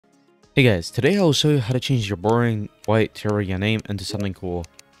Hey guys, today I will show you how to change your boring white Terraria name into something cool.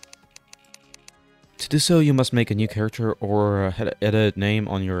 To do so, you must make a new character or edit name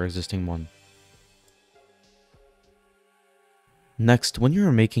on your existing one. Next, when you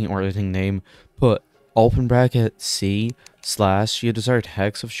are making or editing name, put open bracket C slash your desired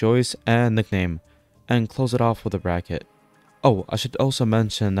hex of choice and nickname, and close it off with a bracket. Oh, I should also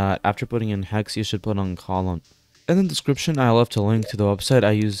mention that after putting in hex, you should put on colon. In the description, I left a link to the website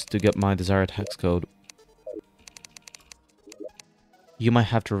I used to get my desired hex code. You might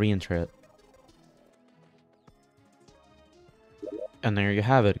have to re-enter it. And there you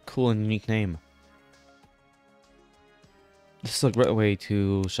have it, cool and unique name. This is a great way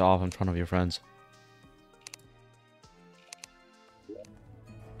to show off in front of your friends.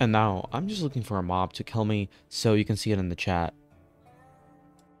 And now, I'm just looking for a mob to kill me so you can see it in the chat.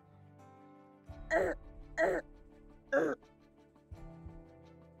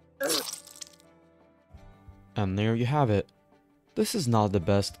 And there you have it. This is not the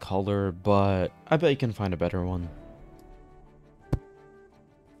best color, but I bet you can find a better one.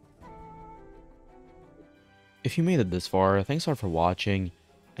 If you made it this far, thanks a lot for watching,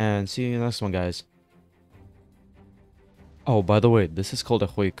 and see you in the next one, guys. Oh, by the way, this is called a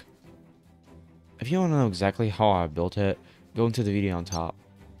Huik. If you want to know exactly how I built it, go into the video on top.